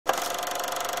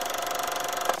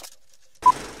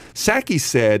Pskai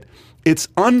said, it's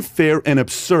unfair and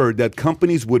absurd that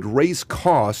companies would raise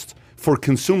costs for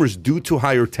consumers due to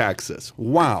higher taxes.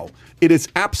 Wow. It is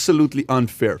absolutely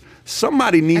unfair.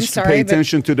 Somebody needs to pay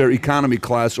attention to their economy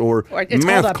class or it's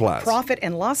math called a class. Profit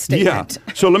and loss statement.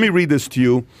 Yeah. So let me read this to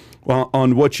you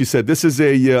on what she said. This is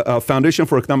a Foundation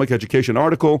for Economic Education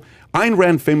article. Ayn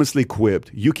Rand famously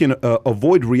quipped, you can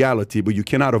avoid reality, but you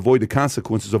cannot avoid the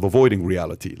consequences of avoiding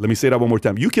reality. Let me say that one more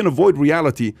time. You can avoid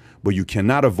reality, but you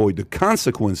cannot avoid the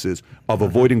consequences of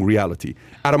avoiding reality.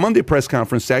 At a Monday press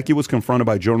conference, Pskai was confronted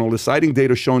by journalists citing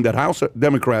data showing that House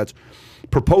Democrats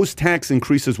proposed tax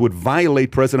increases would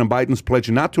violate President Biden's pledge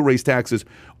not to raise taxes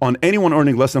on anyone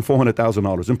earning less than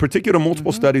 $400,000. In particular,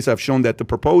 multiple studies have shown that the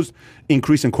proposed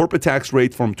increase in corporate tax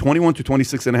rate from 21 to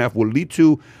 26.5 will lead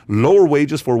to lower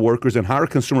wages for workers and higher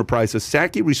consumer prices.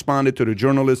 Pskai responded to the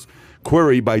journalist's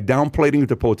query by downplaying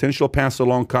the potential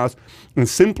pass-along costs and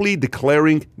simply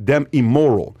declaring them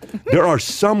immoral. There are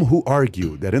some who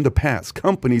argue that in the past,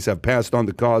 companies have passed on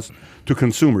the cost to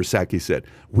consumers, Pskai said.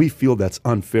 We feel that's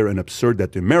unfair and absurd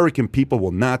that the American people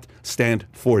will not stand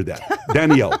for that.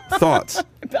 Danielle, thoughts?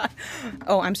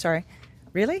 Oh, I'm sorry.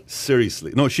 Really?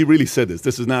 Seriously. No, she really said this.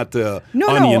 This is not an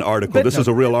Onion article. This is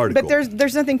a real article. But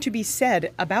there's nothing to be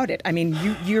said about it. I mean,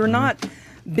 you're not...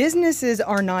 Businesses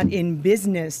are not in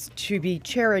business to be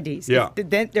charities. Yeah.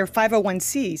 They're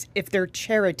 501c(s) if they're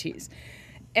charities.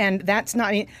 And that's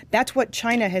what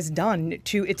China has done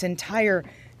to its entire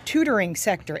tutoring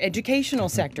sector, educational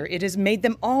sector. It has made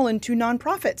them all into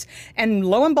nonprofits. And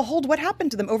lo and behold, what happened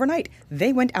to them overnight?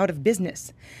 They went out of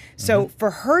business. So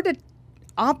for her to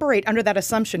operate under that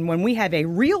assumption when we have a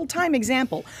real-time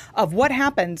example of what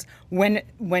happens when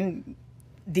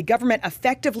the government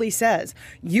effectively says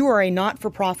you are a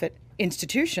not-for-profit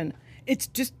institution, it's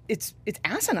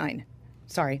asinine.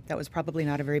 Sorry, that was probably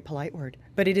not a very polite word,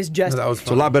 but it is just. No, it's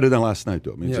a lot better than last night,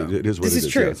 though. I mean, it is what this it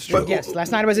is true. Yeah, it's true. But yes,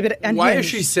 last night I was a bit unhinged. Why is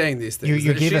she saying these things?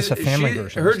 You gave us a family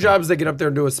version. Her job is to get up there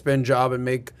and do a spin job and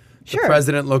make the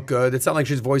president look good. It's not like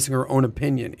she's voicing her own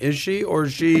opinion. Is she? Or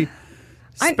is she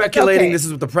speculating this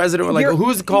is what the president would like?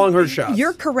 Who's calling her shots?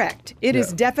 You're correct. It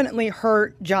is definitely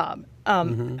her job.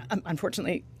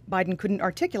 Unfortunately, Biden couldn't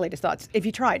articulate his thoughts if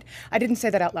he tried. I didn't say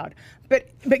that out loud. But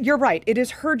you're right. It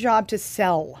is her job to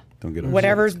sell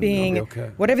whatever's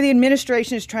whatever the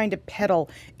administration is trying to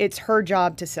peddle. It's her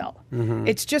job to sell.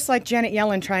 It's just like Janet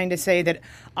Yellen trying to say that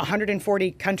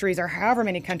 140 countries or however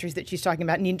many countries that she's talking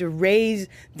about need to raise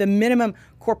the minimum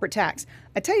corporate tax.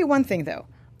 I tell you one thing, though.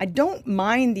 I don't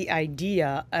mind the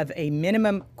idea of a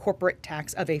minimum corporate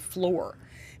tax, of a floor,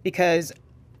 because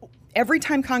every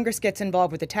time Congress gets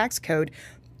involved with the tax code,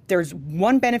 there's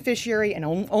one beneficiary and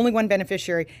only one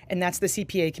beneficiary, and that's the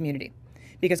CPA community.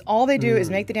 Because all they do is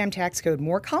make the damn tax code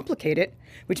more complicated,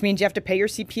 which means you have to pay your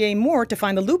CPA more to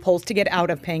find the loopholes to get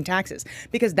out of paying taxes.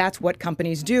 Because that's what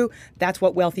companies do. That's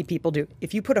what wealthy people do.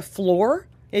 If you put a floor,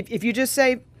 if you just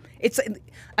say it's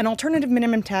an alternative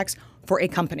minimum tax for a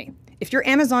company. If you're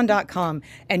Amazon.com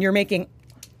and you're making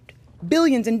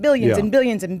billions and billions and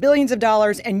billions and billions of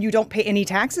dollars and you don't pay any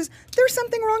taxes, there's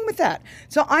something wrong with that.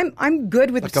 So I'm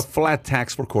good with... Like a flat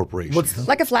tax for corporations.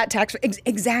 Like a flat tax.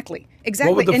 Exactly.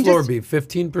 What would the floor be?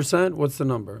 15%? What's the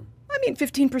number? I mean,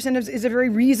 15% is a very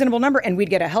reasonable number, and we'd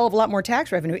get a hell of a lot more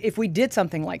tax revenue if we did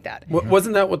something like that.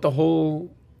 Wasn't that what the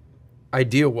whole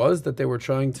idea was, that they were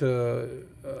trying to...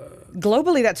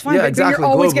 Globally, that's fine, but you're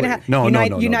always going to have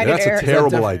United That's Air. a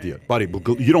terrible idea, buddy.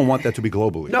 You don't want that to be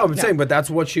globally. No, I'm saying, but that's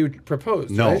what she proposed.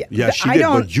 No, right? yeah, she did,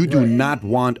 but you do not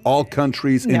want all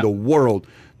countries in the world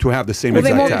to have the same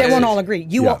exact tax. They won't all agree.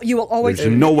 You will always.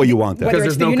 There's no way you want that. Because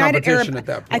there's no competition at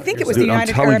that point. I think it was the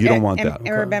United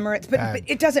Arab Emirates, but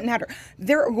it doesn't matter.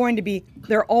 There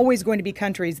are always going to be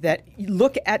countries that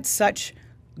look at such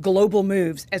global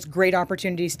moves as great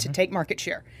opportunities to take market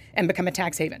share and become a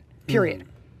tax haven. Period.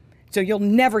 So you'll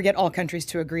never get all countries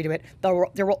to agree to it.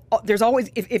 There's always,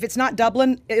 if it's not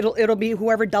Dublin, it'll be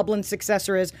whoever Dublin's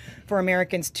successor is for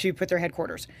Americans to put their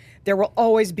headquarters. There will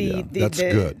always be that's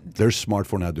good. They're smart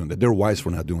for not doing that. They're wise for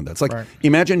not doing that. It's like,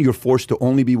 imagine you're forced to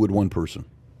only be with one person.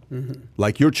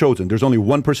 Like you're chosen. There's only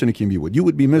one person you can be with. You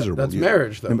would be miserable. That's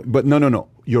marriage, though. But no.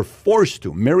 You're forced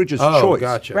to. Marriage is choice.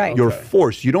 Gotcha. Right. You're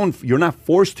forced. You're not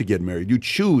forced to get married. You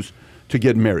choose to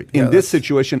get married. In this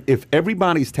situation, if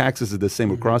everybody's taxes is the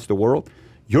same across the world,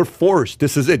 you're forced.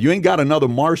 This is it. You ain't got another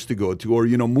Mars to go to or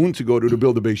moon to go to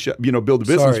build a big build a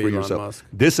business for yourself. Musk.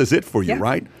 This is it for you,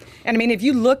 right? And I mean, if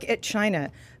you look at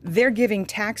China, they're giving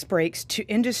tax breaks to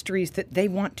industries that they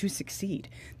want to succeed.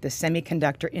 The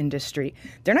semiconductor industry.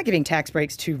 They're not giving tax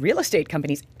breaks to real estate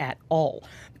companies at all,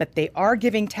 but they are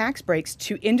giving tax breaks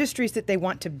to industries that they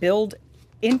want to build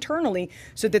internally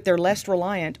so that they're less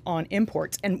reliant on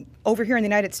imports. And over here in the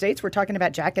United States, we're talking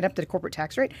about jacking up the corporate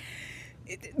tax rate.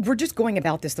 We're just going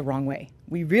about this the wrong way.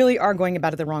 We really are going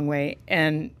about it the wrong way.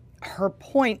 And her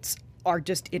points are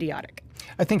just idiotic.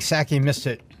 I think Pskai missed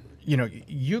it. You know,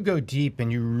 you go deep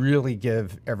and you really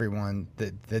give everyone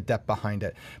the depth behind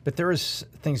it. But there is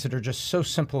things that are just so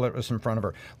simple that was in front of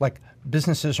her. Like,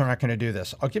 businesses are not going to do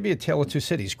this. I'll give you a tale of two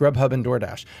cities, Grubhub and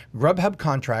DoorDash. Grubhub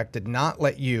contract did not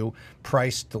let you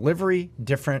price delivery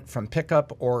different from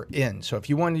pickup or in. So if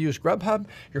you wanted to use Grubhub,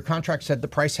 your contract said the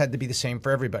price had to be the same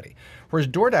for everybody. Whereas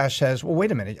DoorDash says, well,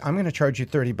 wait a minute, I'm going to charge you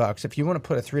 $30. If you want to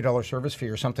put a $3 service fee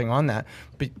or something on that,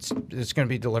 but it's going to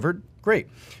be delivered, great.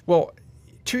 Well,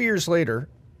 2 years later,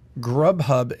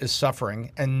 Grubhub is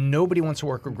suffering, and nobody wants to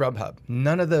work with Grubhub.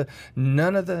 None of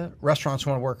the restaurants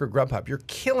want to work with Grubhub. You're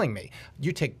killing me.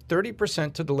 You take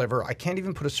 30% to deliver. I can't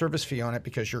even put a service fee on it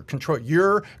because you're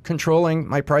controlling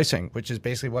my pricing, which is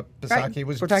basically what Pskai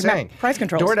was saying. Price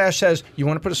controls. DoorDash says, you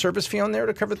want to put a service fee on there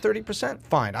to cover 30%?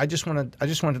 Fine. I just want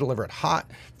to deliver it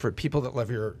hot for people that love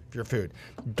your food.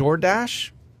 DoorDash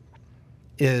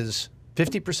is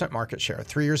 50% market share.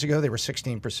 3 years ago, they were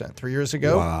 16%. 3 years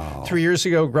ago,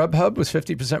 Grubhub was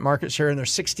 50% market share, and they're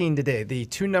 16 today. The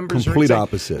two numbers are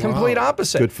opposite. Complete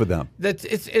opposite. Good for them.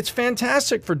 It's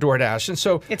fantastic for DoorDash, and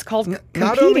so it's called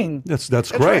competing.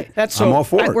 That's great. Right. I'm all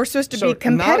for it. We're supposed to be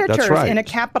competitors in a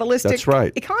capitalistic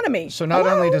economy. So not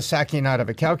only does Pskai not have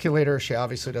a calculator, she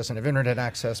obviously doesn't have internet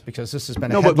access because this has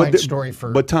been a headline story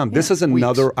for. But Tom, this is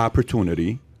another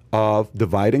opportunity of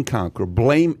divide and conquer,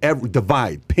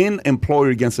 divide, pin employer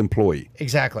against employee.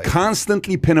 Exactly.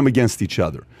 Constantly pin them against each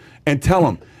other and tell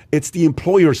them it's the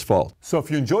employer's fault. So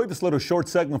if you enjoyed this little short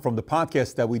segment from the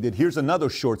podcast that we did, here's another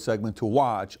short segment to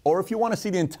watch. Or if you want to see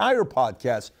the entire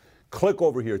podcast, click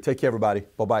over here. Take care, everybody.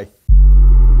 Bye-bye.